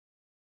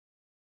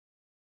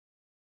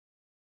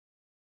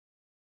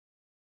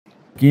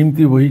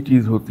قیمتی وہی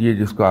چیز ہوتی ہے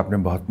جس کو آپ نے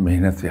بہت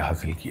محنت سے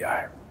حاصل کیا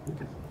ہے،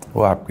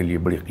 وہ آپ کے لیے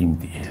بڑی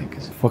قیمتی ہے۔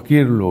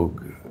 فقیر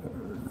لوگ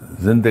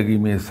زندگی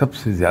میں سب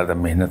سے زیادہ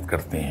محنت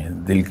کرتے ہیں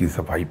دل کی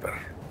صفائی پر،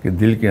 کہ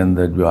دل کے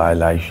اندر جو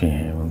آلائشیں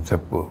ہیں ان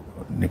سب کو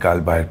نکال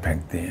باہر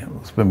پھینکتے ہیں،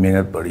 اس پہ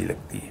محنت بڑی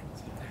لگتی ہے،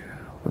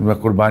 اس میں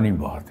قربانی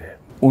بہت ہے۔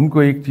 ان کو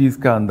ایک چیز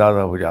کا اندازہ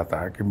ہو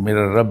جاتا ہے کہ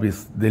میرا رب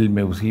اس دل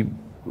میں اسی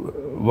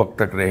وقت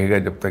تک رہے گا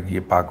جب تک یہ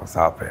پاک و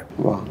صاف ہے،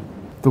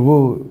 تو وہ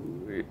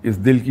اس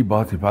دل کی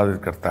بہت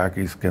حفاظت کرتا ہے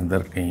کہ اس کے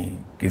اندر کہیں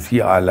کسی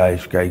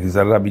آلائش کا ایک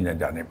ذرہ بھی نہ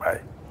جانے پائے،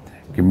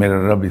 کہ میرا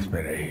رب اس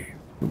میں رہے۔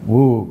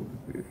 وہ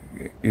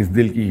اس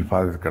دل کی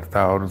حفاظت کرتا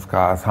ہے، اور اس کا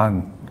آسان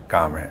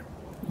کام ہے،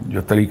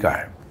 جو طریقہ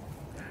ہے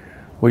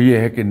وہ یہ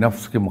ہے کہ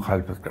نفس کی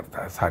مخالفت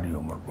کرتا ہے ساری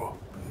عمر کو۔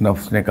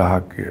 نفس نے کہا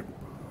کہ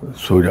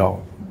سو جاؤ،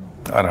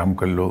 آرام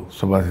کر لو،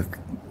 صبح سے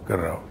کر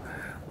رہا ہو،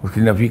 اس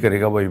کی نفی کرے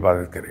گا، وہ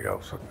عبادت کرے گا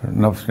اس وقت۔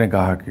 نفس نے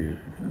کہا کہ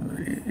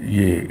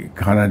یہ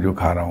کھانا جو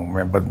کھا رہا ہوں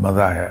میں بد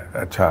مزہ ہے،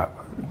 اچھا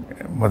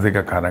مزے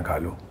کا کھانا کھا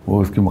لوں،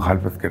 وہ اس کی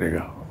مخالفت کرے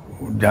گا،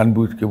 جان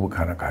بوجھ کے وہ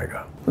کھانا کھائے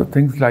گا۔ تو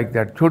تھنگس لائک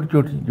دیٹ، چھوٹی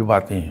چھوٹی جو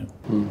باتیں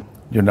ہیں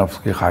جو نفس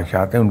کے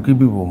خواہشات ہیں ان کی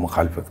بھی وہ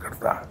مخالفت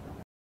کرتا ہے۔